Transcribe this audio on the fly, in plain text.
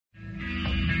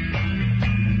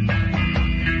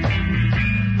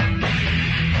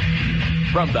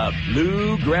From the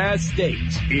Bluegrass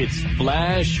States, it's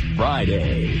Flash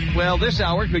Friday. Well, this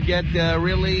hour could get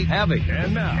really heavy.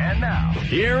 And now,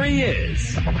 here he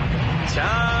is,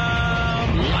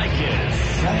 Tom Leykis.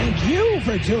 Thank you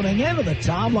for tuning in to the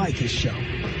Tom Leykis Show.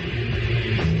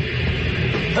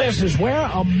 This is where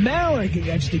America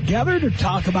gets together to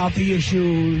talk about the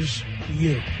issues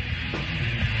you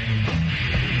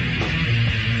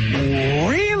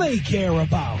really care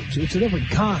about. It's a different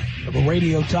kind of a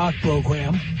radio talk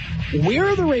program.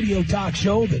 We're the radio talk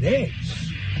show that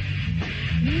is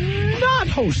not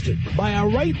hosted by a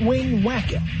right-wing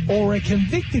wacko or a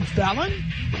convicted felon.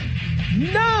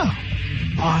 No,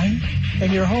 I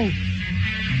am your host.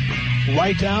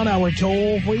 Write down our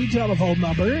toll-free telephone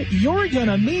number. You're going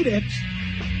to need it.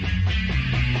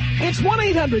 It's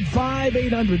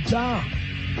 1-800-5800-TOM.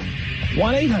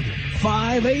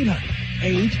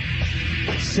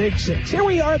 1-800-5800-866. Here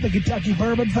we are at the Kentucky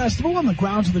Bourbon Festival on the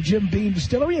grounds of the Jim Beam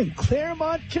Distillery in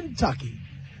Claremont, Kentucky.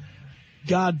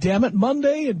 God damn it,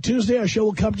 Monday and Tuesday our show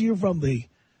will come to you from the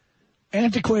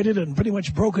antiquated and pretty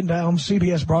much broken down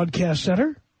CBS Broadcast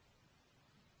Center,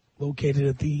 located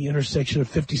at the intersection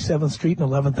of 57th Street and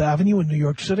 11th Avenue in New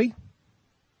York City.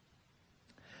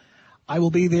 I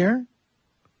will be there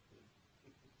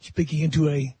speaking into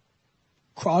a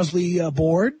Crosley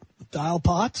board with dial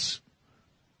pots.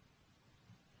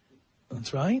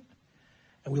 That's right.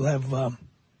 And we'll have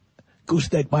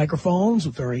gooseneck microphones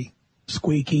with very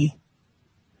squeaky,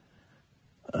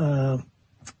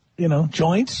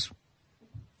 joints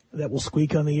that will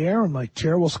squeak on the air, and my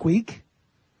chair will squeak.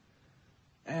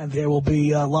 And there will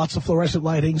be lots of fluorescent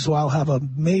lighting, so I'll have a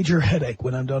major headache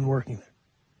when I'm done working there.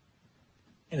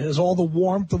 And it has all the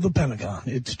warmth of the Pentagon.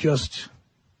 It's just...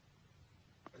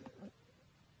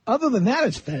 Other than that,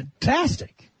 it's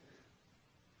fantastic.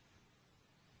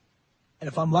 And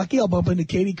if I'm lucky, I'll bump into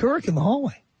Katie Couric in the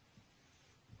hallway.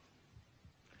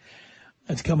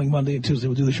 That's coming Monday and Tuesday.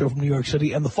 We'll do the show from New York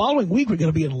City. And the following week, we're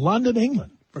going to be in London,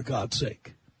 England, for God's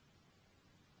sake.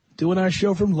 Doing our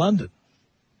show from London.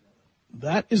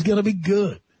 That is going to be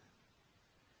good.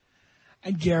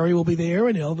 And Gary will be there,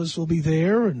 and Elvis will be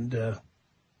there, and a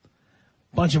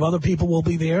bunch of other people will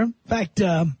be there. In fact,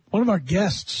 one of our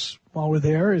guests while we're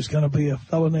there is going to be a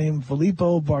fellow named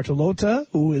Filippo Bartolotta,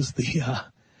 who is the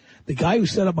guy who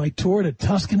set up my tour to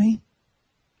Tuscany,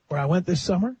 where I went this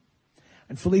summer.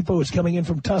 And Filippo is coming in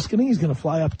from Tuscany. He's going to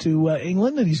fly up to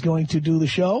England, and he's going to do the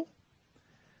show.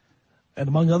 And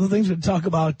among other things, we're going to talk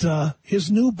about his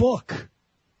new book.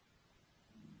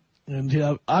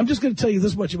 And I'm just going to tell you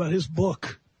this much about his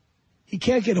book. He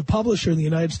can't get a publisher in the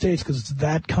United States because it's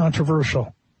that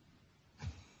controversial.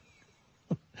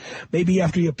 Maybe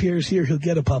after he appears here, he'll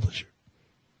get a publisher.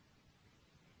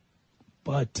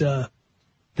 But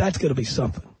that's going to be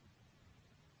something.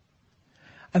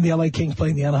 And the L.A. Kings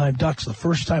playing the Anaheim Ducks, the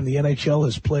first time the NHL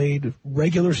has played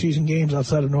regular season games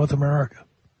outside of North America.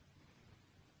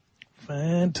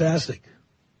 Fantastic.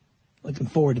 Looking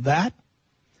forward to that.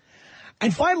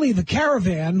 And finally, the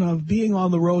caravan of being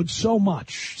on the road so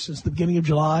much since the beginning of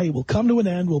July will come to an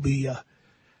end. We'll be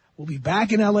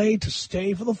back in L.A. to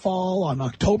stay for the fall on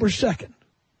October 2nd.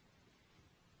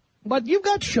 But you've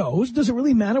got shows. Does it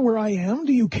really matter where I am?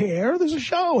 Do you care? There's a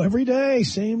show every day,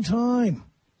 same time.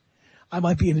 I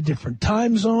might be in a different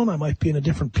time zone. I might be in a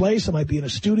different place. I might be in a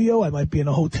studio. I might be in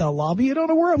a hotel lobby. You don't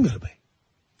know where I'm going to be.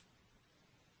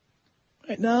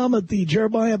 Right now, I'm at the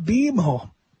Jeremiah Beam home.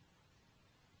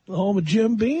 The home of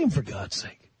Jim Beam, for God's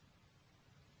sake.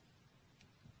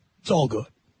 It's all good.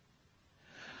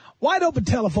 Wide open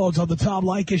telephones on the Tom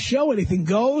Leykis Show. Anything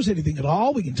goes, anything at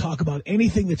all. We can talk about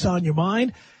anything that's on your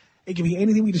mind. It can be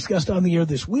anything we discussed on the air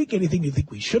this week, anything you think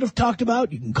we should have talked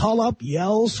about. You can call up,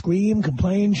 yell, scream,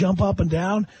 complain, jump up and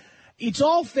down. It's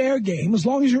all fair game as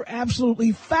long as you're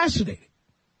absolutely fascinated.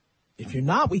 If you're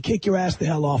not, we kick your ass the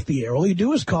hell off the air. All you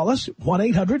do is call us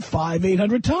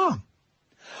 1-800-5800-TOM.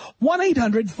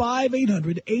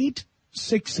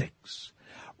 1-800-5800-866.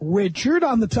 Richard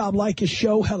on the Tom Leykis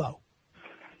Show. Hello.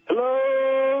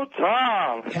 Hello,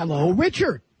 Tom. Hello,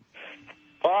 Richard.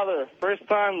 Father, first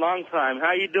time, long time.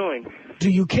 How you doing? Do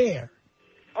you care?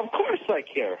 Of course I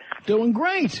care. Doing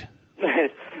great.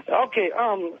 Okay,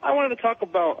 I wanted to talk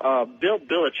about Bill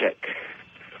Belichick.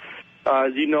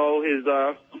 As you know, his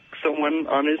someone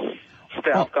on his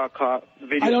staff got caught.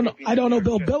 I don't know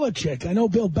Bill Belichick. I know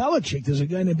Bill Belichick. There's a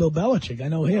guy named Bill Belichick. I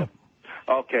know him.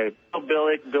 Okay,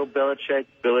 Bill Belichick.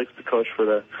 Billick's the coach for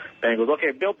the Bengals.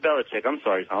 Okay, Bill Belichick. I'm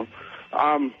sorry, Tom.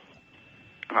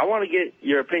 I want to get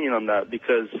your opinion on that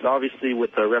because obviously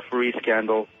with the referee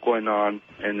scandal going on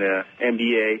in the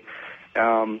NBA,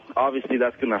 obviously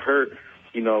that's going to hurt,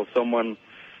 someone,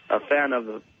 a fan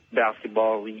of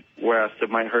basketball, whereas it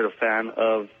might hurt a fan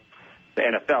of the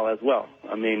NFL as well.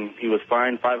 I mean, he was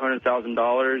fined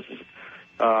 $500,000.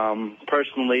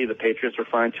 Personally, the Patriots were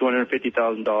fined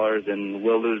 $250,000 and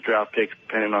will lose draft picks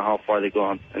depending on how far they go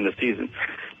on in the season.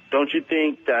 Don't you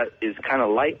think that is kind of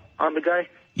light on the guy?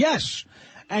 Yes.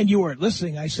 And you weren't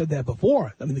listening. I said that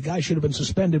before. I mean, the guy should have been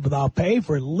suspended without pay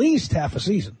for at least half a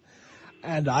season.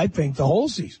 And I think the whole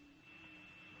season.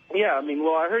 Yeah, I mean,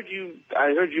 well, I heard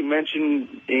you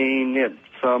mention in it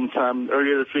sometime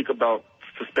earlier this week about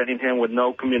suspending him with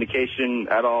no communication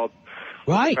at all.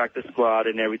 Right. Practice squad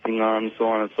and everything on, so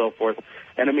on and so forth.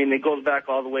 And, I mean, it goes back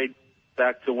all the way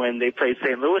back to when they played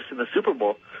St. Louis in the Super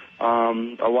Bowl.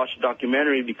 I watched a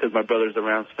documentary because my brother's a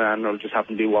Rams fan. I just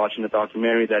happened to be watching the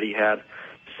documentary that he had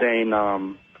saying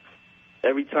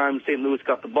every time St. Louis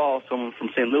got the ball, someone from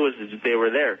St. Louis, they were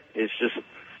there. It's just,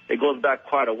 it goes back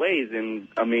quite a ways. And,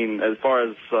 I mean, as far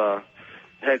as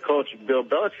head coach Bill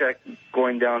Belichick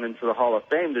going down into the Hall of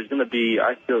Fame, there's going to be,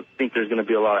 I still think there's going to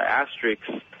be a lot of asterisks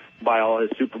by all his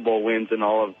Super Bowl wins and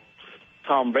all of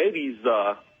Tom Brady's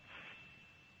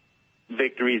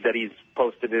victories that he's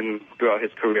posted in throughout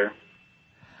his career.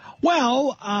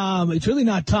 Well, it's really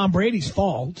not Tom Brady's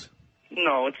fault.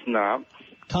 No, it's not.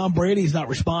 Tom Brady's not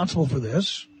responsible for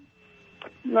this.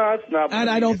 No, it's not. And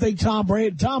I don't think Tom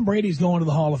Brady's going to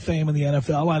the Hall of Fame in the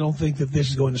NFL. I don't think that this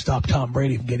is going to stop Tom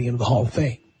Brady from getting into the Hall of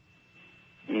Fame.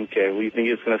 Okay, well, you think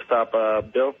it's going to stop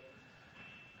Bill?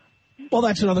 Well,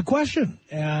 that's another question.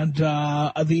 And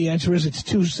the answer is it's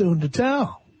too soon to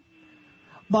tell.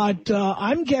 But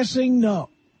I'm guessing no.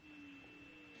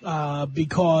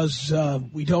 Because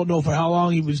we don't know for how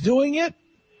long he was doing it.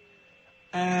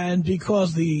 And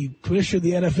because the commissioner of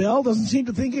the NFL doesn't seem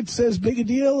to think it's as big a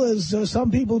deal as some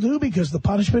people do because the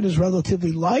punishment is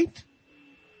relatively light.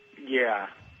 Yeah.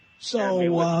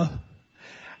 So,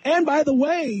 and by the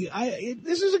way,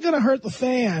 this isn't going to hurt the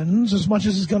fans as much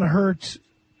as it's going to hurt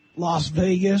Las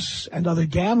Vegas and other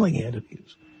gambling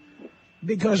entities.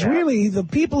 Because really, the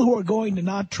people who are going to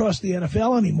not trust the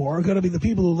NFL anymore are going to be the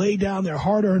people who lay down their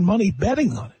hard-earned money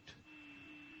betting on it.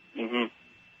 Mm-hmm.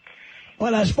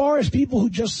 But as far as people who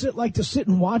just like to sit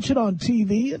and watch it on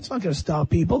TV, it's not going to stop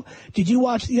people. Did you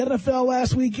watch the NFL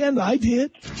last weekend? I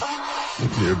did.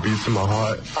 It beats in my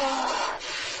heart.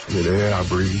 Yeah, the air I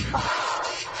breathe.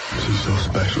 She's so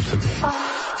special to me.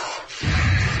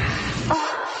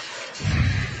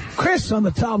 Chris on the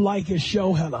Tom Leykis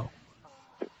show. Hello.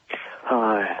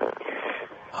 Hi.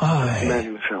 Hi. Man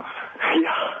himself.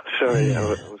 Yeah, sorry, yeah.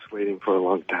 I was waiting for a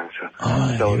long time, so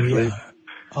Hi, fell asleep.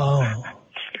 Oh.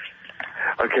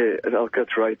 Okay, I'll cut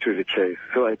right to the chase.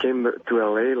 So I came to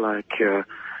LA like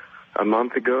a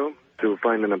month ago to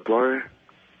find an employer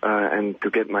and to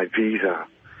get my visa.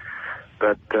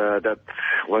 But that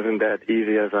wasn't that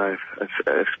easy as I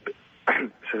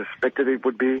suspected it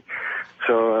would be.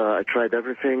 So I tried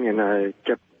everything and I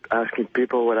kept asking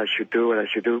people what I should do.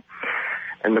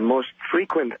 And the most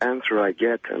frequent answer I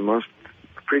get, and most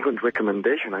frequent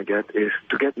recommendation I get is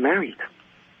to get married.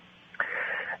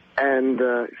 And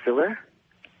still there?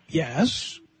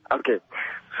 Yes. Okay.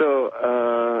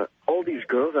 So all these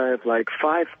girls, I have like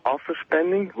 5 offers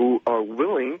pending who are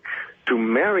willing to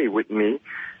marry with me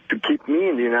to keep me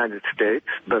in the United States,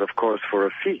 but of course for a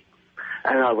fee.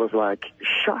 And I was like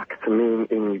shocked. I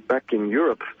mean, back in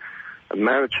Europe, a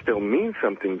marriage still means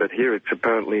something, but here it's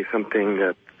apparently something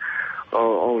that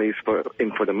only is for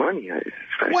the money.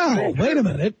 Well, wait a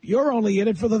minute. You're only in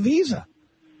it for the visa.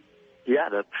 Yeah,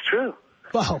 that's true.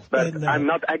 Well, but I'm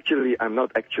not actually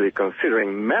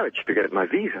considering marriage to get my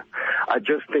visa. I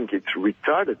just think it's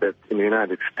retarded that in the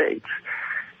United States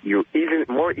you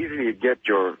more easily get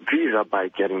your visa by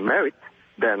getting married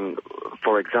than,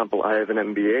 for example, I have an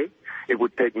MBA. It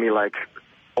would take me like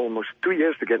almost 2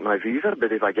 years to get my visa,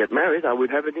 but if I get married, I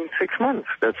would have it in 6 months.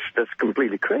 That's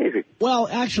completely crazy. Well,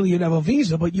 actually, you'd have a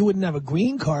visa, but you wouldn't have a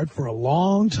green card for a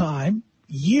long time,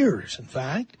 years, in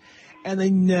fact. And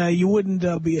then you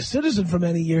wouldn't be a citizen for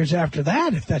many years after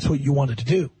that if that's what you wanted to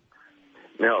do.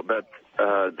 No, but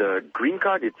the green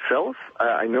card itself,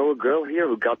 I know a girl here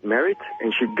who got married,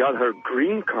 and she got her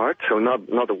green card, so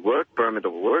not a work permit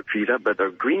or work visa, but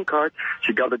her green card,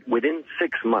 she got it within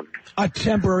 6 months. A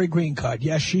temporary green card.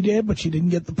 Yes, she did, but she didn't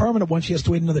get the permanent one. She has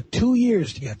to wait another 2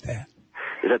 years to get that.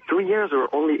 Is that 2 years or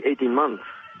only 18 months?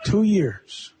 2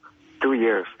 years. 2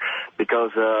 years.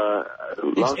 Because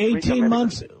it's 18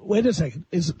 months. Wait a second.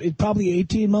 It's probably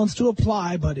 18 months to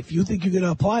apply, but if you think you're going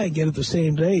to apply and get it the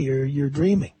same day, you're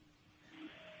dreaming.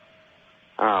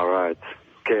 All right.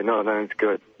 Okay, no, that's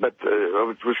good. But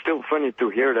it was still funny to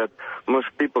hear that most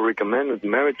people recommended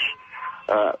marriage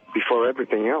before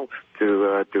everything else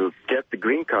to get the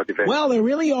green card eventually. Well, there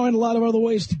really aren't a lot of other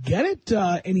ways to get it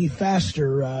any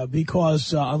faster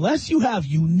because unless you have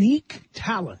unique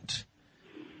talent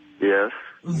Yes.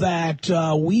 that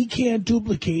we can't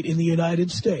duplicate in the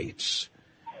United States.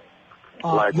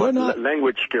 Like you're what not...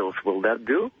 language skills will that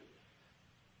do?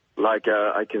 Like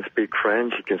I can speak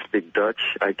French, I can speak Dutch,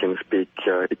 I can speak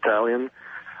Italian.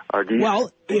 Are these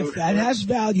if that has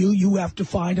value, you have to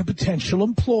find a potential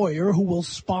employer who will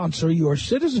sponsor your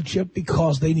citizenship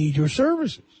because they need your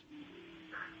services.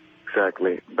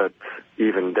 Exactly. But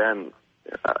even then,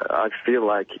 I feel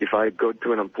like if I go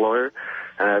to an employer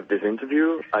and I have this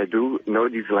interview, I do know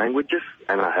these languages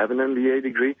and I have an MBA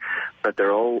degree, but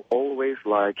there are always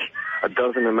like a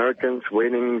dozen Americans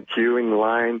waiting in queue in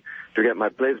line to get my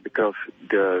place because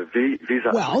the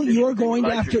visa. Well, you're going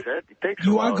like to have you to. said, it takes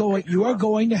You a while. are going. You are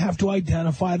going to have to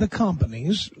identify the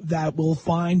companies that will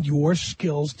find your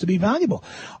skills to be valuable.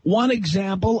 One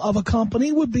example of a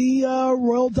company would be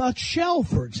Royal Dutch Shell,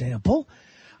 for example.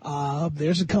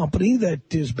 There's a company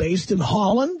that is based in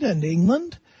Holland and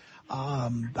England.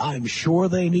 I'm sure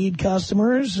they need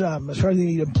customers. I'm sure they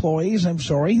need employees,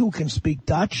 who can speak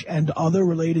Dutch and other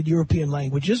related European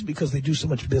languages because they do so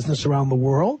much business around the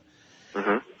world.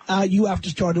 Mm-hmm. You have to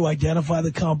start to identify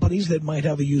the companies that might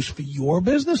have a use for your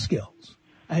business skills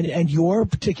and your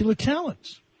particular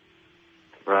talents.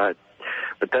 Right.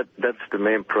 But that's the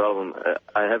main problem.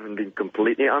 I haven't been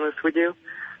completely honest with you.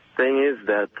 Thing is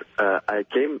that I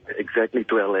came exactly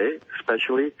to LA,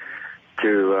 especially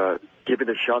to give it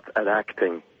a shot at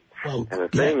acting. Well, and the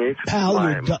thing is,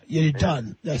 pal, you're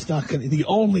done. That's not going to. The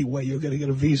only way you're going to get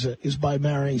a visa is by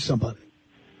marrying somebody.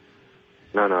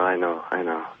 No, I know.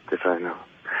 This I know.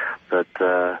 But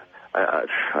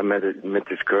I met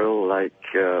this girl like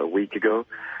a week ago,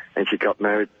 and she got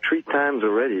married 3 times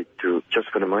already just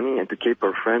for the money and to keep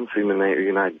her friends in the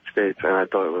United States. And I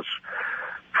thought it was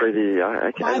pretty.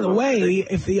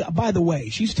 By the way,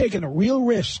 she's taken a real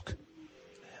risk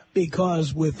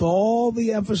because with all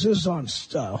the emphasis on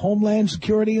homeland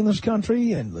security in this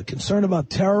country and the concern about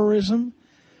terrorism,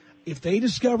 if they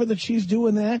discover that she's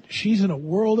doing that, she's in a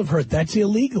world of hurt. That's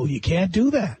illegal. You can't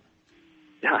do that.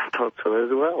 Yeah, I thought so as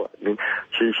well. I mean,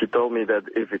 she told me that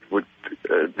if it would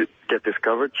get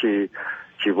discovered, she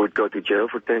would go to jail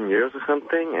for 10 years or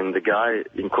something, and the guy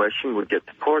in question would get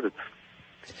deported.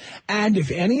 And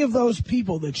if any of those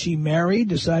people that she married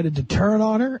decided to turn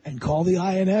on her and call the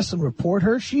INS and report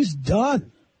her, she's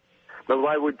done. But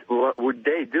why would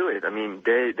they do it? I mean,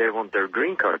 they want their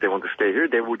green card. They want to stay here.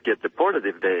 They would get deported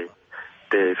if they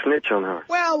snitch on her.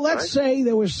 Well, let's say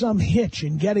there was some hitch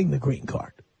in getting the green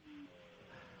card.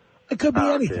 It could be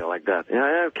anything. Okay, like that.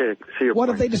 Yeah, okay. See your what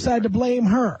point. if they decide to blame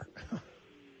her?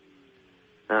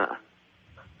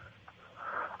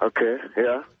 Okay,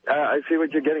 yeah. I see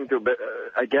what you're getting to, but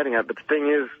getting at. But the thing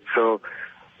is, so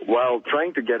while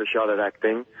trying to get a shot at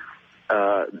acting,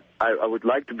 I would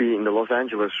like to be in the Los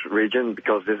Angeles region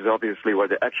because this is obviously where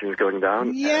the action is going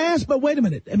down. Yes, but wait a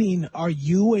minute. I mean, are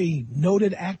you a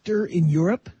noted actor in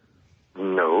Europe?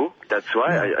 No, that's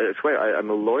why. I swear, I'm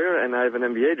a lawyer and I have an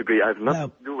MBA degree. I have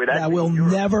nothing to do with acting. That will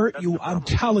never. I'm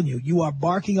telling you, you are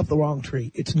barking up the wrong tree.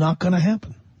 It's not going to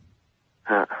happen.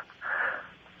 Huh.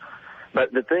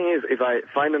 But the thing is, if I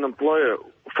find an employer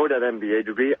for that MBA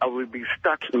degree, I will be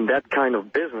stuck in that kind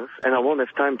of business, and I won't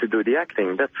have time to do the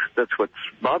acting. That's what's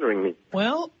bothering me.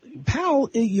 Well, pal,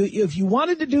 if you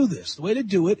wanted to do this, the way to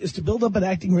do it is to build up an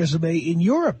acting resume in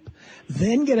Europe,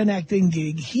 then get an acting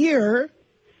gig here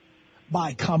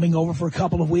by coming over for a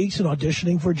couple of weeks and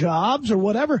auditioning for jobs or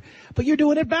whatever. But you're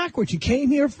doing it backwards. You came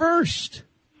here first.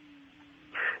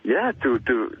 Yeah, to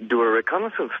do a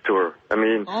reconnaissance tour. I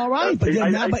mean, all right, but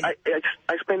I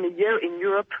spent a year in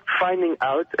Europe finding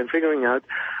out and figuring out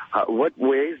what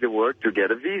ways there were to get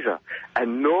a visa,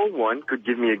 and no one could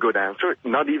give me a good answer.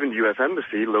 Not even the U.S.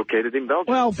 Embassy located in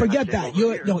Belgium. Well, forget that.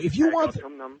 If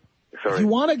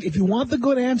you want the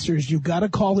good answers, you've got to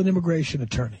call an immigration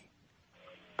attorney.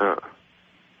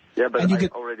 Yeah, but I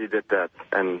already did that,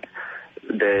 and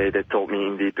they told me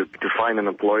indeed to find an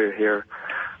employer here.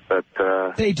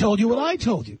 But they told you what I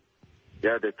told you.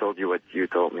 Yeah, they told you what you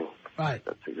told me. Right.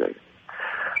 That's exactly.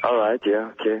 All right,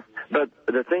 yeah, okay. But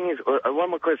the thing is, one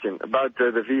more question about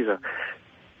the visa.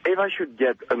 If I should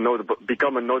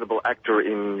become a notable actor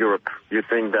in Europe, you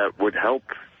think that would help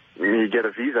me get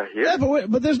a visa here? Yeah,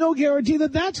 but there's no guarantee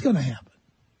that that's going to happen.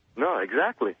 No,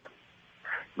 exactly.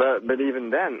 But even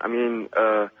then, I mean,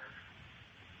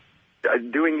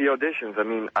 doing the auditions. I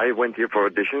mean, I went here for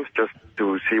auditions just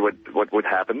to see what would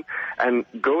happen. And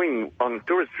going on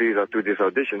tourist visa to these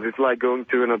auditions, it's like going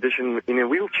to an audition in a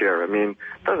wheelchair. I mean,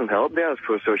 it doesn't help. They ask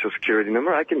for a social security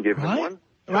number. I can give them one.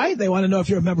 Right. They want to know if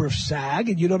you're a member of SAG,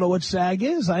 and you don't know what SAG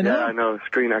is. I know. Yeah, I know.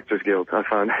 Screen Actors Guild. I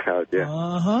found that out, yeah.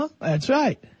 Uh-huh. That's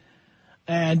right.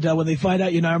 And when they find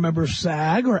out you're not a member of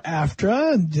SAG or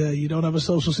AFTRA and you don't have a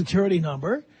social security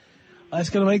number, that's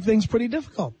going to make things pretty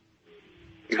difficult.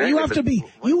 Exactly,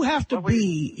 you have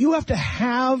to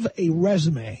have a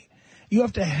resume. You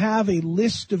have to have a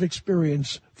list of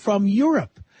experience from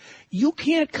Europe. You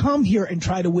can't come here and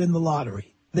try to win the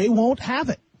lottery. They won't have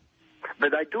it.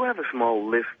 But I do have a small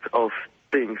list of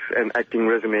things and acting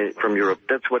resume from Europe.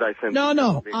 That's what I sent.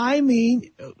 No. I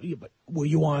mean, were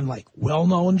you on, like,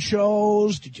 well-known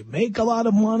shows? Did you make a lot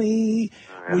of money?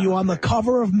 Were you on the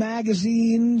cover of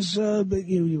magazines?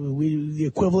 The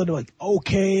equivalent of, like,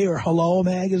 OK or Hello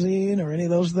magazine or any of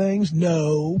those things?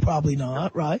 No, probably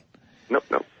not, right? Nope.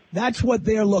 That's what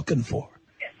they're looking for.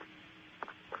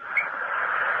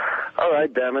 All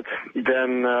right, damn it.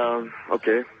 Then,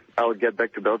 okay. I'll get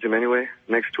back to Belgium anyway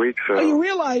next week. So. Oh, you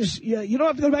realize you don't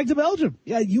have to go back to Belgium.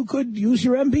 Yeah, you could use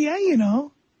your MBA, you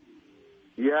know.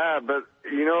 Yeah, but,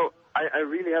 you know, I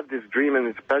really have this dream and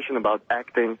this passion about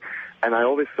acting, and I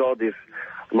always saw this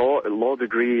law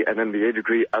degree and MBA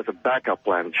degree as a backup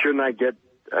plan. Shouldn't I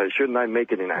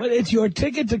make it in acting? Well, it's your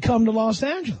ticket to come to Los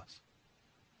Angeles.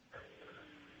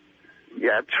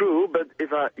 Yeah, true, but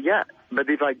if I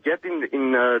get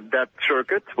in that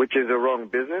circuit, which is a wrong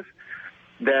business,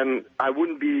 then I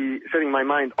wouldn't be setting my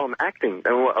mind on acting.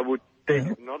 I would take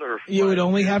another... You would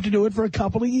only have to do it for a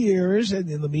couple of years, and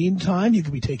in the meantime, you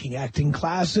could be taking acting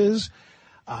classes.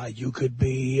 You could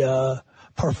be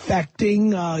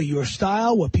perfecting your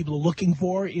style, what people are looking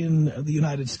for in the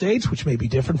United States, which may be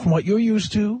different from what you're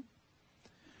used to.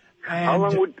 And how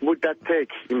long would that take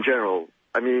in general?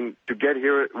 I mean, to get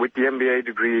here with the MBA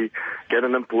degree, get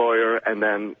an employer, and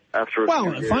then after a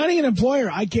few years... finding an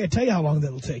employer, I can't tell you how long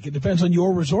that'll take. It depends on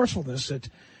your resourcefulness at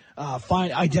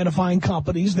identifying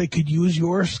companies that could use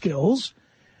your skills,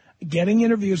 getting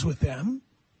interviews with them,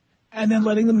 and then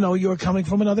letting them know you're coming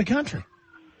from another country.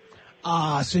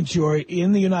 Since you're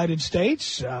in the United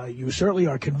States, you certainly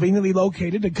are conveniently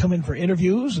located to come in for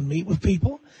interviews and meet with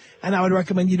people. And I would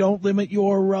recommend you don't limit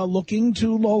your looking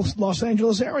to Los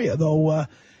Angeles area, though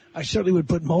I certainly would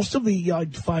put most of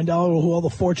I'd find out who all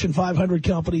the Fortune 500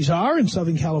 companies are in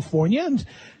Southern California and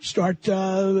start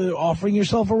offering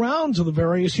yourself around to the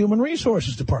various human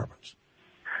resources departments.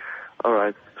 All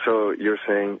right. So you're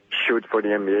saying shoot for the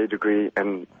MBA degree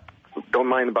and don't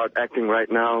mind about acting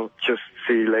right now, just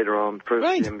see later on. First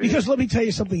right, the MBA. Because let me tell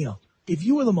you something else. If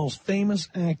you were the most famous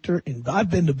actor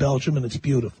I've been to Belgium and it's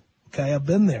beautiful, okay, I've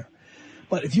been there.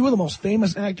 But if you were the most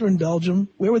famous actor in Belgium,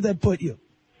 where would that put you?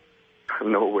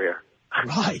 Nowhere.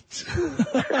 Right.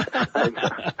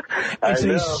 I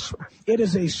know. It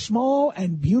is a small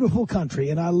and beautiful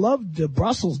country, and I loved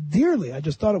Brussels dearly. I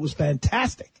just thought it was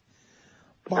fantastic.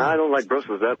 But, I don't like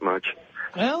Brussels that much.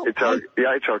 Well, it's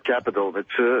our capital.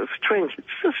 It's a strange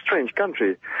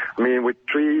country. I mean, with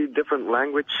 3 different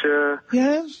language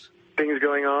things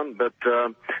going on, but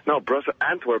no, Brussels,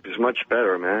 Antwerp is much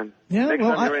better, man. Yeah, Next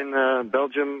time you're in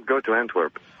Belgium, go to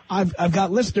Antwerp. I've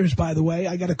got listeners, by the way.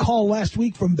 I got a call last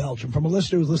week from Belgium from a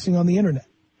listener who's listening on the internet.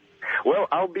 Well,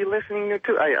 I'll be listening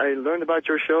too. I learned about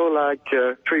your show like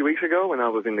 3 weeks ago when I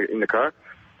was in the car,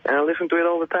 and I listen to it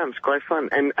all the time. It's quite fun,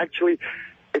 and actually,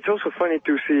 it's also funny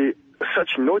to see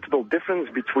such notable difference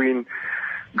between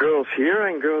girls here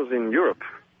and girls in Europe.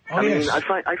 I mean,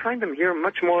 I find them here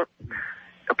much more.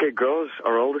 Okay, girls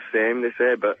are all the same, they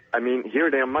say, but, I mean, here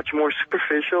they are much more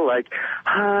superficial, like,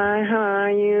 hi, how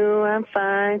are you? I'm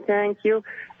fine, thank you.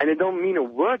 And they don't mean a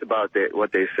word about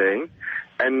what they're saying.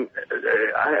 And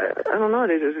I don't know,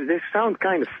 they sound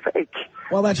kind of fake.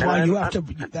 Well, that's why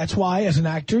that's why, as an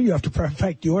actor, you have to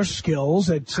perfect your skills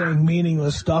at saying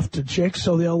meaningless stuff to chicks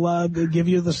so they'll give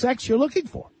you the sex you're looking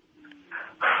for.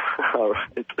 All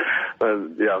right.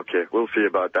 Yeah, okay. We'll see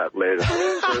about that later.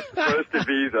 First the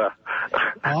visa.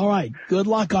 All right. Good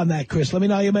luck on that, Chris. Let me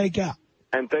know how you make out.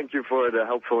 And thank you for the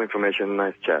helpful information.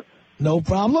 Nice chat. No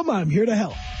problem. I'm here to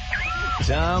help.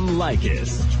 Tom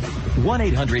Leykis.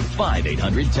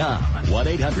 1-800-5800-TOM.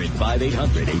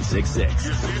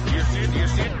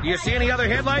 1-800-5800-866. You see any other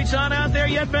headlights on out there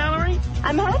yet, Valerie?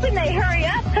 I'm hoping they hurry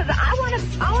up because I want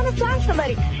to flash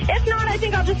somebody. If not, I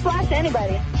think I'll just flash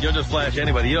anybody. You'll just flash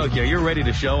anybody. You don't care. You're ready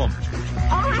to show them.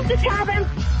 I'll have to tell them,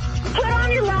 put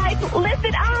on your lights, lift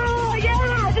it. Oh,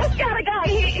 yeah, this got a guy.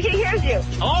 He hears you.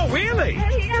 Oh, really?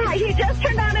 Yeah, he just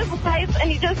turned on his lights, and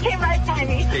he just came right by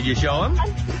me. Did you show him?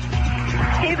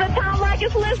 He's a Tom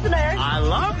Leykis listener. I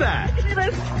love that.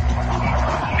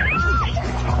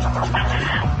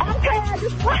 Okay, I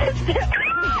just flashed it.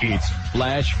 It's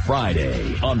Flash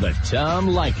Friday on the Tom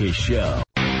Leykis Show.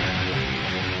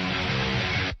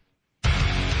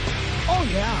 Oh,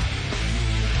 yeah.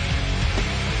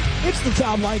 It's the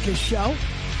Tom Leykis Show.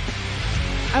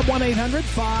 At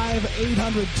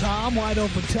 1-800-5800-TOM, wide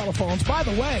open telephones. By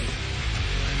the way,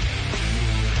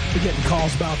 we're getting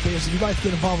calls about this. If you'd like to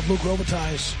get involved with Luke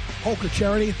Robitaille's Poker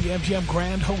Charity at the MGM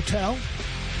Grand Hotel,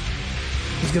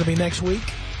 it's going to be next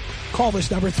week. Call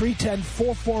this number,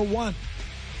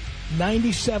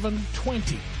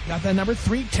 310-441-9720. Got that number?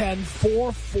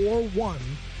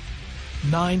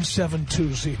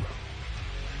 310-441-9720.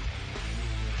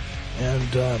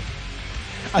 And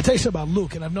I'll tell you something about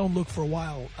Luke, and I've known Luke for a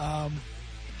while.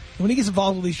 When he gets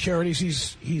involved with these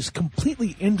charities, he's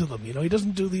completely into them. You know, he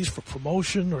doesn't do these for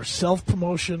promotion or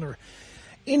self-promotion or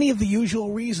any of the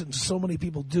usual reasons so many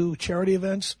people do charity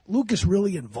events. Luke is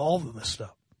really involved in this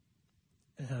stuff.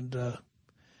 And,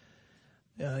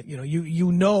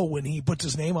 you know when he puts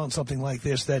his name on something like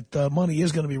this that money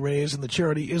is going to be raised and the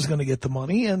charity is going to get the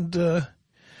money. And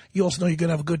you also know you're going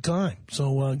to have a good time.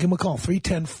 So give him a call,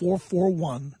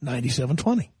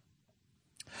 310-441-9720.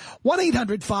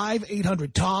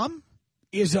 1-800-5800-TOM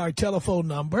is our telephone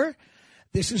number.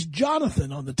 This is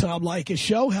Jonathan on the Tom Leykis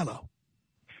Show. Hello.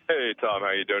 Hey, Tom.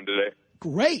 How you doing today?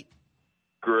 Great.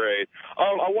 Great.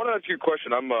 I want to ask you a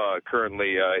question. I'm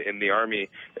currently in the Army,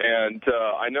 and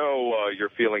I know your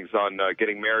feelings on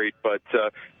getting married, but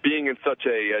being in such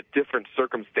a different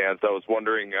circumstance, I was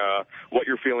wondering what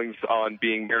your feelings on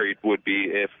being married would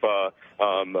be if a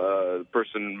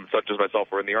person such as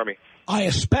myself were in the Army. I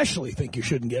especially think you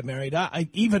shouldn't get married.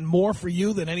 Even more for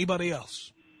you than anybody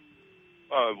else.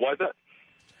 Why is that?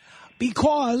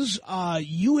 Because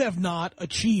you have not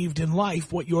achieved in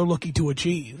life what you're looking to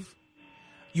achieve.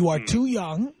 You are too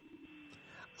young.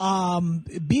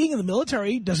 Being in the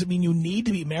military doesn't mean you need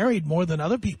to be married more than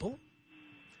other people.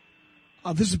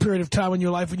 This is a period of time in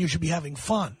your life when you should be having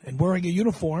fun. And wearing a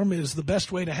uniform is the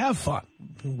best way to have fun.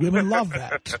 Women love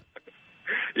that.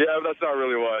 Yeah, but that's not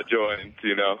really why I joined,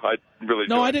 you know. I really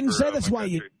No, I didn't say that's why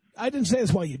country. I didn't say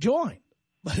that's why you joined.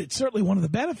 But it's certainly one of the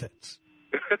benefits.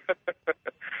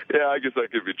 Yeah, I guess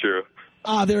that could be true.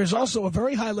 There is also a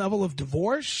very high level of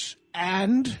divorce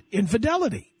and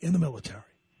infidelity in the military.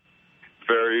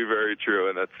 Very, very true,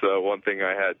 and that's one thing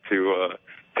I had to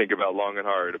think about long and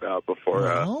hard about before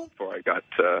I got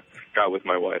with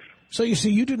my wife. So you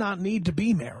see, you do not need to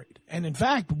be married. And in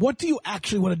fact, what do you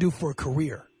actually want to do for a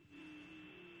career?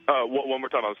 One more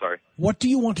time, I'm sorry. What do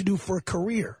you want to do for a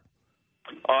career?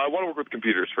 I want to work with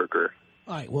computers for a career.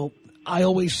 All right, well, I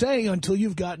always say until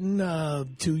you've gotten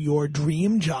to your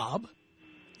dream job,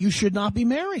 you should not be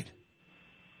married.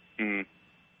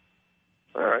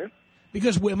 All right.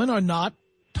 Because women are not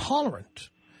tolerant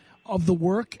of the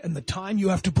work and the time you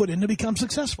have to put in to become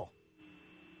successful.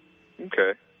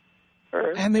 Okay. All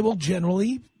right. And they will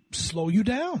generally slow you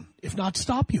down, if not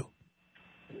stop you.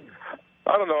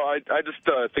 I don't know. I just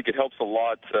think it helps a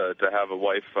lot to have a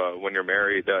wife when you're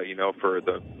married, for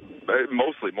the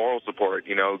mostly moral support,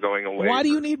 going away. Why do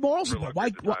you need moral support?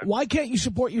 Why can't you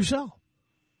support yourself?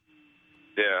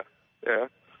 Yeah.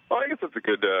 Well, I guess that's a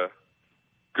good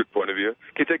point of view.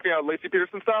 Can you take me out Lacey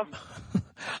Peterson style?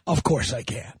 Of course I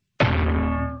can.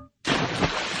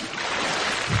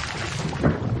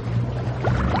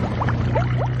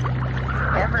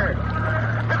 Emmer.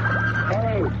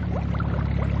 Hey.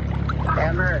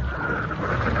 Emmer.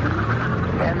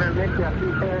 Mitchell,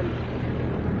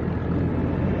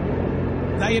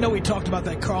 Now, we talked about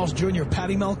that Carl's Jr.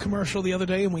 Patty Melt commercial the other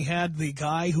day, and we had the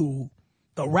guy the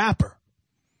rapper,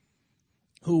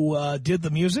 who did the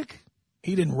music.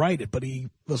 He didn't write it, but he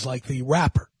was like the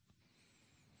rapper.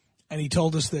 And he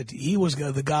told us that he was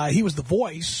the guy, he was the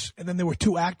voice, and then there were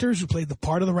two actors who played the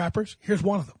part of the rappers. Here's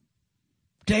one of them.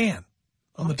 Dan,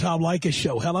 on the Tom Leykis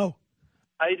Show. Hello.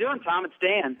 How you doing, Tom? It's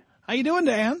Dan. How you doing,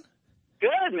 Dan?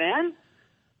 Good, man.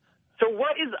 So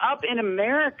what is up in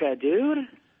America, dude?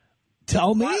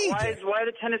 Tell me. Why are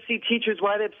the Tennessee teachers,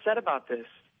 why are they upset about this?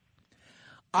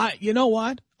 You know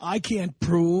what? I can't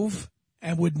prove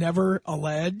and would never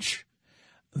allege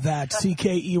that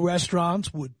CKE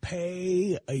restaurants would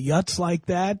pay a yutz like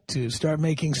that to start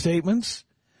making statements.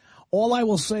 All I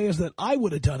will say is that I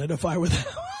would have done it if I were them.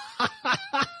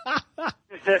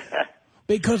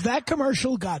 Because that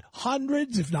commercial got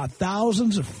hundreds, if not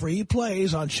thousands, of free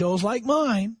plays on shows like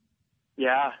mine.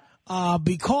 Yeah.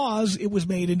 Because it was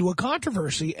made into a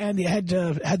controversy. And you had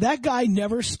that guy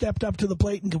never stepped up to the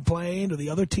plate and complained, or the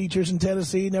other teachers in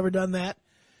Tennessee never done that,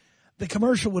 the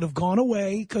commercial would have gone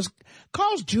away because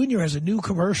Carl's Jr. has a new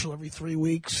commercial every 3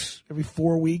 weeks, every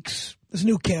 4 weeks. There's a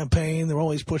new campaign. They're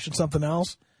always pushing something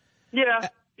else. Yeah,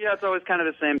 it's always kind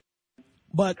of the same.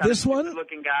 But kind this one,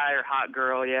 looking guy or hot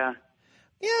girl, yeah.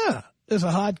 Yeah, there's a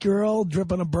hot girl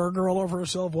dripping a burger all over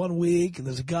herself one week, and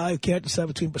there's a guy who can't decide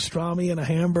between pastrami and a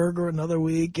hamburger another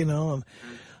week, you know.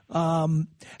 And,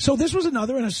 so this was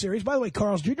another in a series. By the way,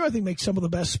 Carl's Jr., I think, makes some of the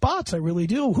best spots. I really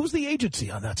do. Who's the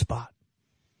agency on that spot?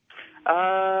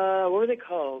 What were they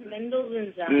called?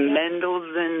 Mendelssohn Zion.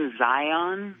 Mendelssohn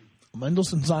Zion.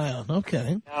 Mendelssohn Zion,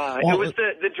 okay. It was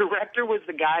the director was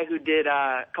the guy who did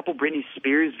a couple Britney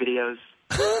Spears videos.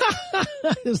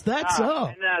 Is that so?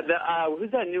 And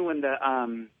who's that new one?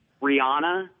 The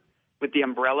Rihanna with the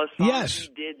umbrella song. Yes, he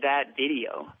did that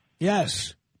video.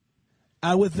 Yes,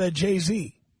 with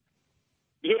Jay-Z.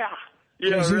 Yeah,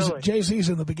 really. Jay-Z's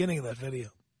in the beginning of that video.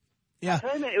 Yeah,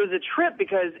 it was a trip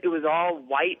because it was all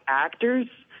white actors,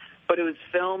 but it was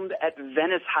filmed at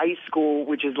Venice High School,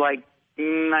 which is like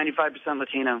 95%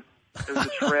 Latino. It was a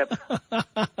trip.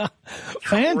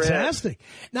 Fantastic.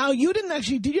 Now, you didn't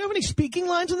actually, did you have any speaking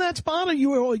lines in that spot, or you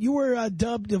were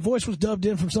dubbed, the voice was dubbed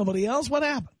in from somebody else? What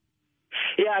happened?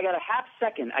 Yeah, I got a half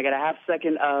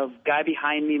second of guy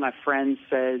behind me, my friend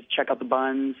says, check out the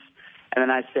buns, and then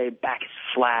I say, back is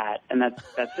flat, and that's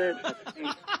it.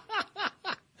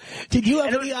 Did you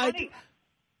have any idea?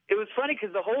 It was funny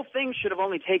because the whole thing should have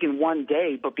only taken one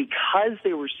day, but because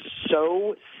they were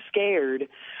so scared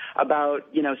about,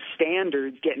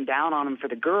 standards getting down on them for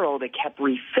the girl, they kept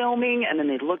refilming, and then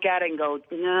they'd look at it and go,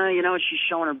 no, she's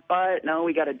showing her butt. No,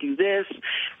 we got to do this.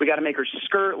 We got to make her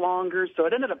skirt longer. So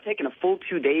it ended up taking a full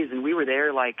 2 days, and we were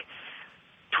there like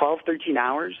 12, 13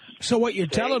 hours. So what you're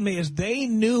telling me is they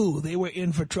knew they were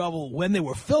in for trouble when they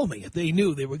were filming it. They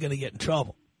knew they were going to get in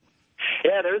trouble.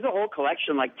 Yeah, there was a whole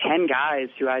collection, like 10 guys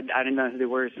who I didn't know who they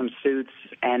were, some suits,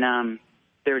 and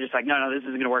they were just like, no, this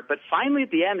isn't going to work. But finally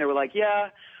at the end, they were like, yeah,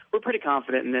 we're pretty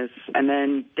confident in this. And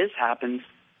then this happened.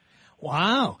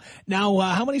 Wow. Now,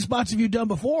 how many spots have you done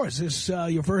before? Is this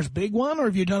your first big one, or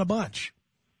have you done a bunch?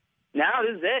 No,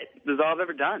 this is it. This is all I've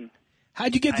ever done.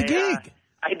 How'd you get the gig?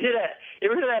 You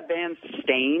ever heard of that band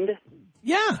Stained?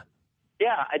 Yeah.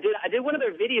 Yeah, I did one of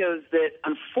their videos that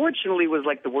unfortunately was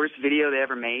like the worst video they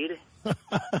ever made.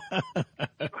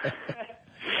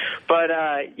 But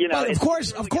of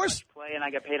course, play, and I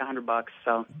got paid $100.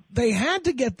 So they had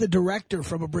to get the director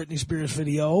from a Britney Spears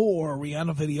video or a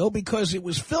Rihanna video because it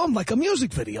was filmed like a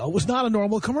music video. It was not a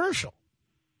normal commercial.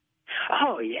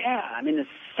 Oh yeah, I mean the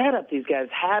setup these guys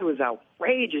had was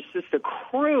outrageous. Just the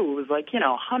crew was like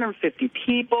 150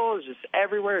 people. It was just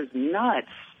everywhere. It was nuts.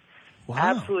 Wow.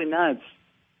 Absolutely nuts.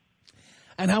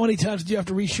 And how many times did you have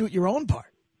to reshoot your own part?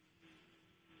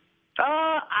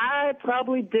 I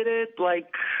probably did it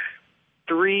like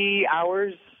 3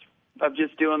 hours of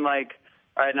just doing like,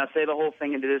 all right, now say the whole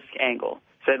thing into this angle.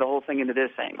 Say the whole thing into this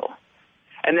angle.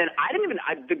 And then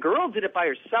the girl did it by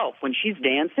herself. When she's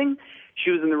dancing,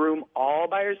 she was in the room all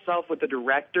by herself with the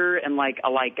director and like a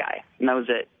light guy. And that was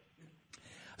it.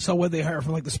 So would they hire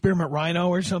from like the Spearmint Rhino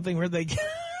or something? Where they...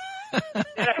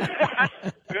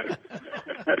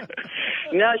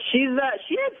 No, she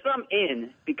had some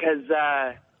in because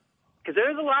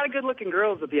there's a lot of good-looking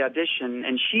girls at the audition,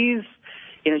 and she's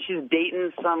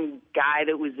dating some guy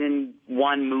that was in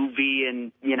one movie,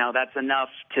 and that's enough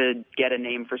to get a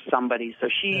name for somebody. So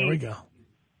there we go.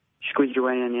 Squeezed her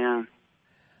way in, yeah.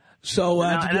 So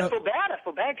and I feel bad. I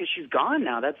feel bad because she's gone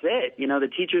now. That's it. The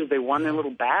teachers, they won their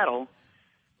little battle.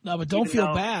 No, but don't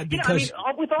feel bad because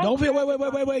don't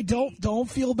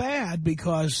feel bad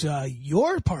because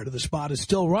your part of the spot is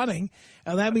still running,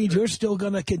 and that means you're still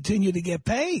going to continue to get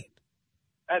paid.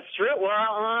 That's true.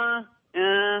 Well,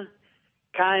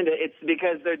 kind of. It's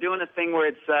because they're doing a thing where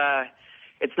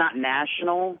it's not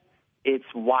national, it's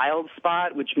wild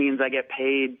spot, which means I get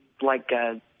paid like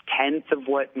a tenth of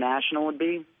what national would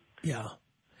be. Yeah.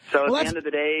 So at the end of the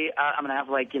day, I'm going to have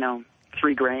like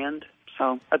 $3,000.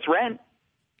 So that's rent.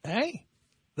 Hey,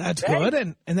 that's good,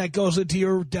 and that goes into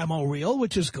your demo reel,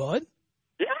 which is good.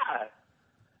 Yeah.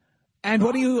 And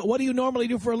what do you normally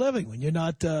do for a living when you're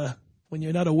not a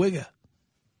wigger?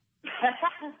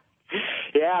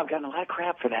 Yeah, I've gotten a lot of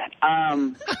crap for that.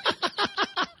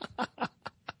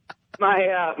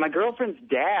 My girlfriend's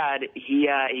dad, he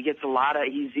gets a lot of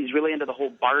he's really into the whole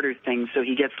barter thing, so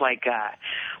he gets like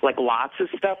lots of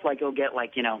stuff. Like he'll get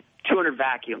 200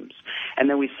 vacuums, and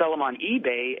then we sell them on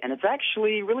eBay, and it's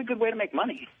actually a really good way to make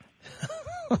money.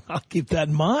 I'll keep that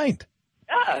in mind.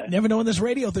 Yeah. Never know when this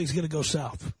radio thing's going to go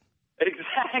south.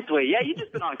 Exactly. Yeah, you've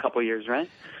just been on a couple of years, right?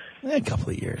 A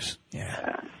couple of years.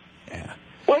 Yeah.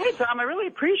 Well, hey, Tom, I really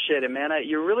appreciate it, man.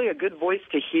 You're really a good voice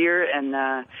to hear, and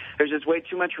there's just way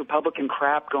too much Republican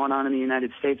crap going on in the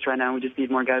United States right now. We just need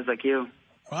more guys like you.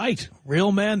 Right.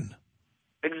 Real men.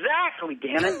 Exactly,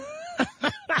 damn it.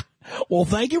 Well,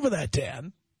 thank you for that,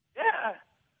 Dan. Yeah.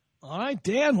 All right,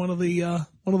 Dan, one of the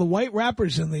white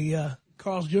rappers in the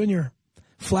Carl's Jr.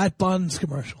 Flat Buns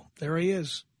commercial. There he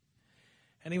is.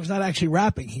 And he was not actually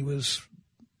rapping. He was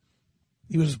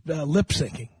lip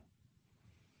syncing.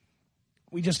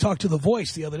 We just talked to The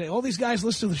Voice the other day. All these guys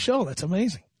listen to the show. That's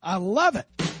amazing. I love it.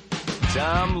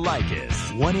 Tom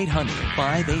Leykis.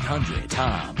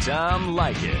 1-800-5800-TOM. Tom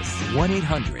Leykis.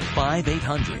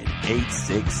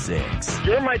 1-800-5800-866.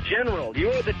 You're my general. You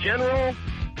are the general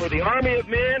for the army of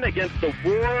men against the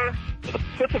war for the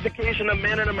pussification of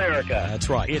men in America. That's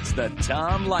right. It's the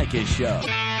Tom Leykis Show.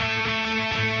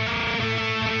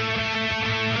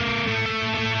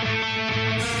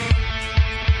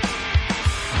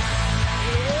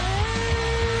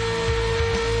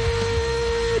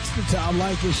 It's the Tom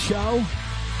Leykis Show.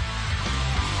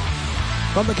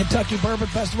 From the Kentucky Bourbon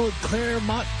Festival in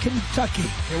Claremont, Kentucky.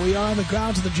 Here we are on the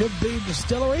grounds of the Jim Beam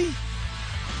Distillery,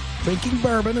 drinking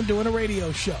bourbon and doing a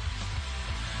radio show.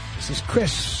 This is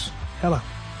Chris. Hello.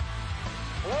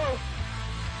 Hello.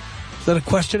 Is that a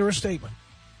question or a statement?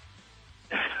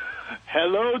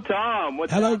 Hello, Tom.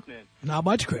 What's happening? Not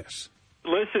much, Chris.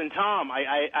 Listen, Tom,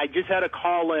 I just had a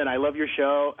call in. I love your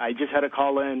show. I just had a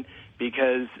call in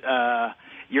because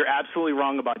you're absolutely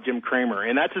wrong about Jim Cramer.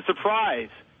 And that's a surprise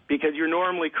because you're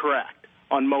normally correct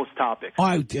on most topics. All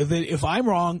right, if I'm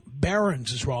wrong,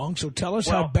 Barron's is wrong. So tell us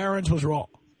how Barron's was wrong.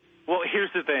 Well,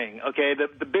 here's the thing, okay?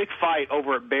 The big fight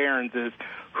over at Barron's is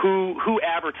who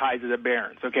advertises at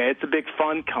Barron's, okay? It's the big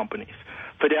fund companies,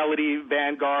 Fidelity,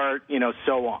 Vanguard,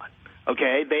 so on,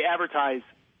 okay? They advertise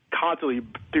constantly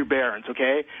through Barron's,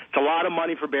 okay? It's a lot of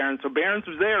money for Barron's. So Barron's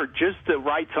was there just to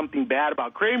write something bad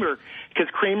about Cramer because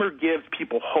Cramer gives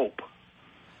people hope.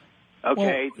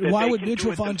 Okay, well, why would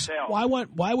mutual funds? Why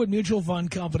would mutual fund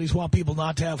companies want people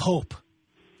not to have hope?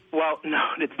 Well,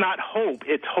 no, it's not hope.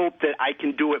 It's hope that I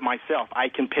can do it myself. I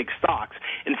can pick stocks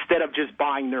instead of just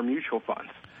buying their mutual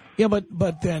funds. Yeah,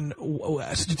 but then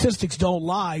statistics don't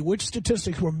lie. Which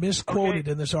statistics were misquoted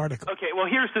in this article? Okay, well,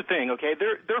 here's the thing. Okay,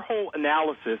 their whole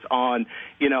analysis on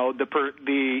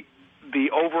the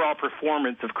overall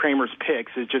performance of Cramer's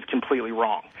picks is just completely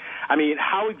wrong. I mean,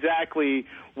 how exactly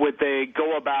would they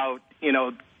go about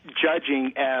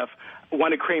judging if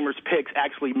one of Cramer's picks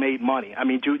actually made money? I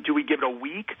mean, do we give it a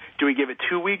week? Do we give it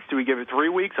 2 weeks? Do we give it 3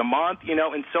 weeks, a month,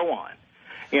 and so on?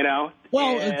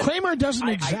 Well, Cramer doesn't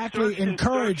exactly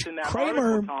encourage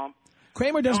Cramer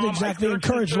doesn't exactly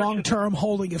encourage long-term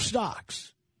holding of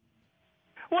stocks.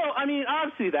 Well, I mean,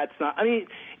 obviously that's not. I mean,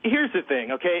 here's the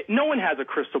thing, okay? No one has a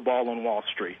crystal ball on Wall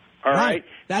Street, all right?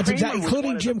 That's exactly,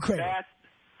 including Jim Cramer.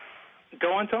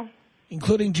 Go on, Tom?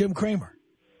 Including Jim Cramer.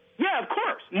 Yeah, of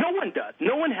course. No one does.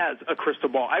 No one has a crystal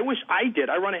ball. I wish I did.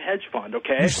 I run a hedge fund,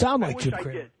 okay? You sound like Jim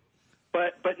Cramer.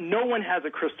 But no one has a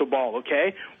crystal ball,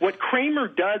 okay? What Cramer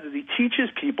does is he teaches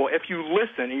people, if you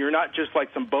listen, and you're not just like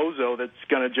some bozo that's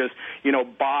going to just,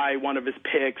 buy one of his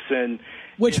picks and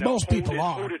most people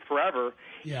hold it forever.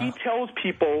 Yeah. He tells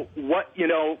people what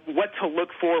to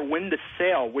look for, when to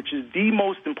sell, which is the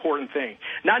most important thing.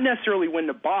 Not necessarily when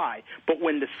to buy, but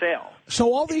when to sell.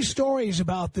 So all these stories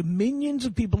about the millions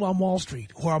of people on Wall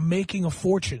Street who are making a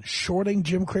fortune shorting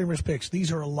Jim Cramer's picks,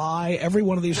 these are a lie. Every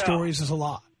one of these stories is a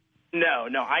lie. No,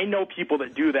 I know people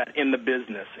that do that in the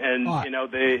business, and there's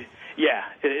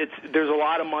a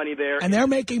lot of money there, and they're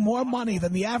making more money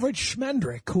than the average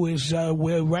schmendrick who is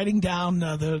writing down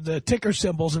the ticker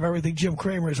symbols of everything Jim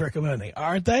Cramer is recommending,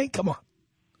 aren't they? Come on.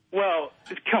 Well,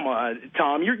 come on,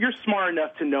 Tom. You're smart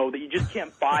enough to know that you just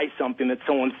can't buy something that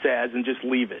someone says and just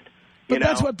leave it. But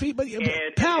that's what people...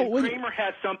 Pal, Cramer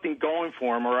has something going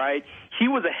for him, all right? He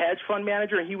was a hedge fund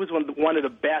manager, and he was one of the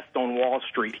best on Wall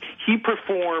Street. He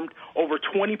performed over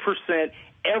 20%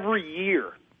 every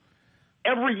year.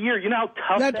 Every year. You know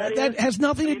how tough that is? That has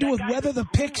nothing to do with whether the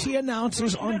picks he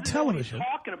announces on television. What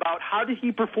he's talking about, how did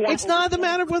he perform? It's not the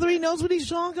matter of whether he knows what he's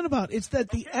talking about. It's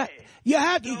that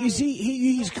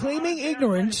he's claiming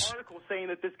ignorance. An article saying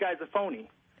that this guy's a phony.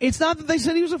 It's not that they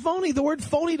said he was a phony. The word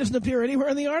phony doesn't appear anywhere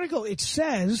in the article. It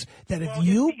says that if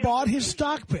you bought his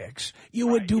stock picks, you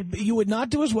would not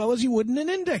do as well as you would in an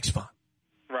index fund.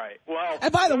 Right. Well,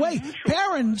 and by the way,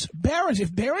 Barron's,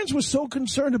 if Barron's was so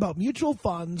concerned about mutual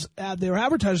funds, their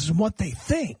advertisers and what they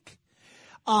think,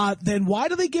 then why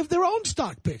do they give their own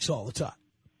stock picks all the time?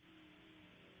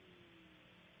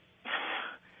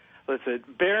 Listen,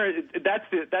 Barron,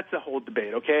 that's the whole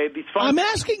debate, okay? These funds I'm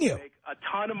asking you. a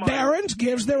ton of money. Barron's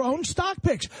gives their own stock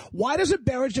picks. Why doesn't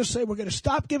Barron's just say we're going to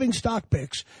stop giving stock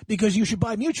picks because you should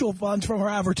buy mutual funds from our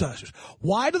advertisers?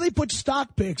 Why do they put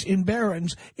stock picks in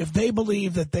Barron's if they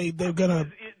believe that they're going to...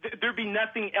 There'd be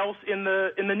nothing else in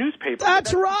the newspaper.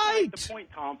 That's right. The point,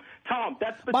 Tom. Tom,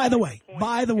 that's the By the way,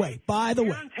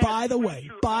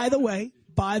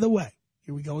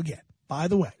 here we go again. By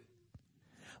the way.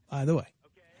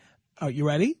 Are you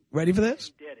ready? Ready for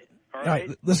this? He did it. All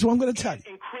right, this is what I'm going to tell you.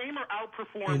 And Kramer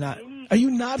outperformed Are you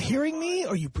not hearing me?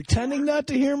 Are you pretending not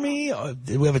to hear me? Or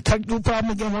did we have a technical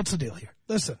problem again? What's the deal here?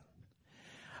 Listen.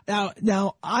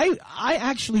 Now, I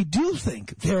actually do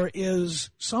think there is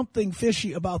something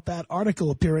fishy about that article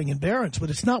appearing in Barron's, but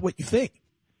it's not what you think.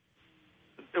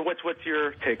 What's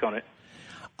your take on it?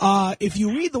 If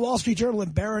you read the Wall Street Journal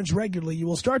and Barron's regularly, you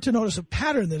will start to notice a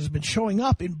pattern that has been showing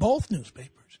up in both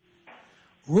newspapers.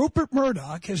 Rupert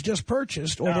Murdoch has just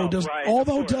purchased, although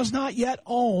does not yet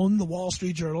own the Wall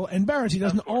Street Journal and Barron's. He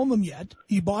doesn't own them yet.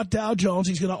 He bought Dow Jones.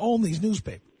 He's going to own these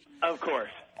newspapers. Of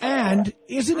course. And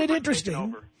isn't it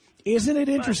interesting? Isn't it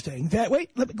interesting that,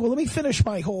 let me finish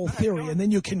my whole theory, and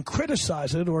then you can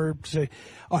criticize it or say,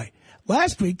 all right.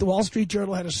 Last week, the Wall Street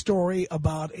Journal had a story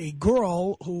about a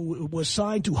girl who was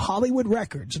signed to Hollywood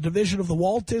Records, a division of the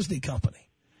Walt Disney Company.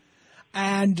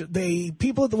 And the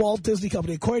people at the Walt Disney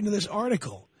Company, according to this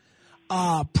article,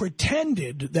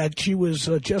 pretended that she was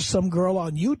just some girl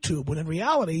on YouTube, when in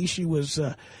reality she was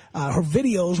her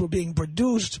videos were being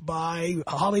produced by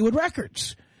Hollywood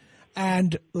Records.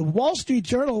 And the Wall Street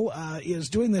Journal is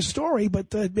doing this story, but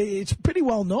it's pretty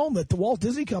well known that the Walt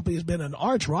Disney Company has been an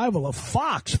arch rival of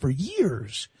Fox for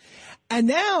years. And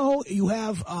now you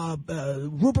have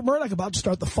Rupert Murdoch about to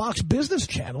start the Fox Business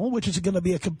Channel, which is going to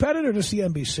be a competitor to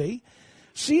CNBC.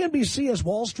 CNBC has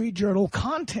Wall Street Journal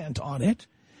content on it.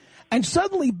 And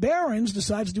suddenly Barron's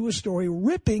decides to do a story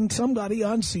ripping somebody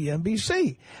on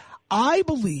CNBC. I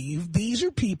believe these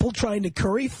are people trying to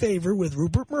curry favor with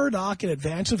Rupert Murdoch in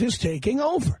advance of his taking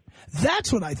over.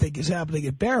 That's what I think is happening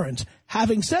at Barron's.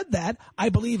 Having said that, I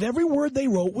believe every word they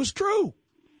wrote was true.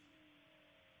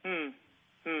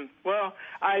 Well,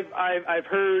 I've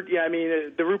heard,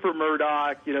 the Rupert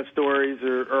Murdoch, stories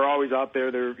are always out there.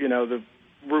 They're, the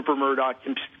Rupert Murdoch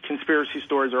conspiracy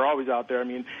stories are always out there. I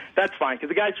mean, that's fine because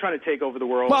the guy's trying to take over the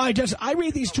world. Well, I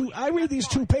read these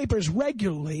two papers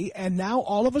regularly, and now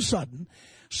all of a sudden,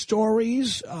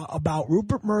 stories about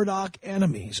Rupert Murdoch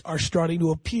enemies are starting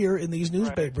to appear in these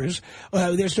newspapers.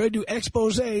 They're starting to do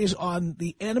exposés on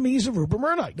the enemies of Rupert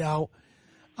Murdoch. Now,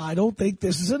 I don't think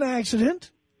this is an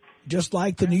accident. Just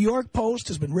like the New York Post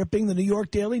has been ripping the New York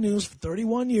Daily News for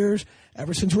 31 years,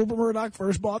 ever since Rupert Murdoch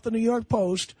first bought the New York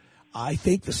Post, I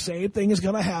think the same thing is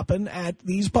going to happen at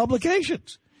these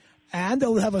publications. And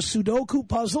they'll have a Sudoku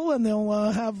puzzle, and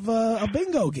they'll have a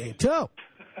bingo game, too.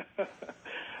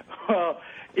 Well,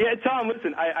 yeah, Tom,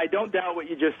 listen, I don't doubt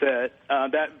what you just said.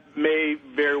 That may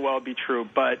very well be true.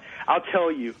 But I'll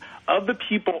tell you, of the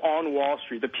people on Wall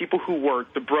Street, the people who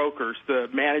work, the brokers, the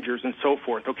managers, and so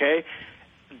forth, okay,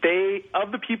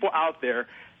 of the people out there,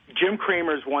 Jim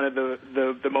Cramer is one of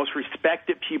the most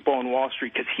respected people on Wall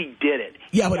Street because he did it.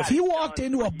 Yeah, but if he walked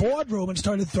into a boardroom and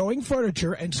started throwing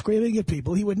furniture and screaming at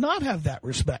people, he would not have that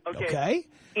respect, okay?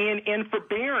 And for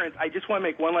Barron's, I just want to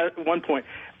make one point.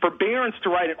 For Barron's to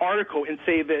write an article and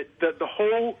say that the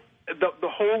whole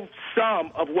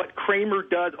sum of what Cramer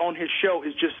does on his show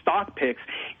is just stock picks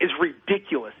is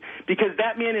ridiculous because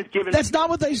that man is given... That's not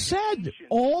what they said.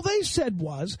 All they said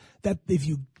was that if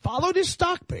you followed his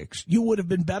stock picks, you would have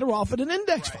been better off in an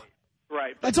index fund.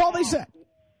 Right. That's all they said.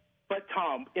 But,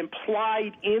 Tom,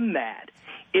 implied in that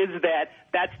is that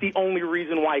that's the only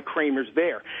reason why Cramer's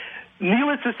there.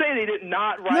 Needless to say, they did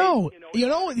not write... No,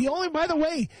 by the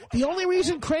way, the only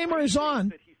reason Cramer is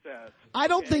on... I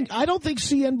don't think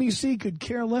CNBC could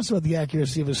care less about the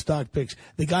accuracy of his stock picks.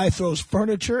 The guy throws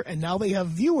furniture, and now they have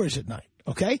viewers at night,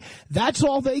 okay? That's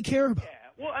all they care about. Yeah.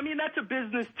 Well, I mean, that's a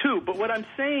business, too. But what I'm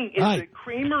saying is that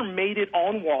Cramer made it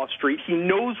on Wall Street. He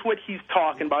knows what he's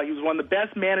talking about. He was one of the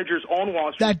best managers on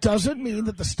Wall Street. That doesn't mean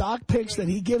that the stock picks that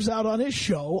he gives out on his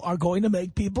show are going to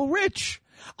make people rich.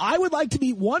 I would like to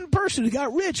meet one person who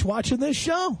got rich watching this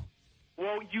show.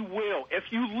 Well, you will. If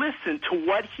you listen to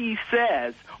what he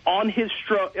says on his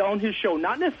show,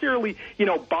 not necessarily,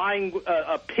 buying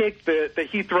a pick that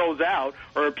he throws out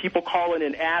or people calling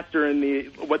an ass during the,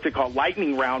 what's it called,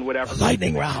 lightning round, whatever. The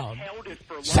lightning round.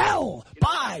 Sell,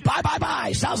 buy,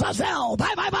 sell,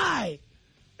 buy.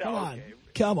 Come on,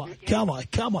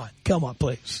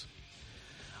 please.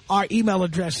 Our email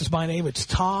address is my name. It's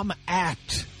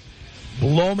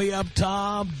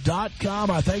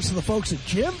tom@blowmeuptom.com. Our thanks to the folks at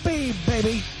Jim Beam,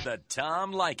 baby. The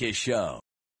Tom Leykis Show.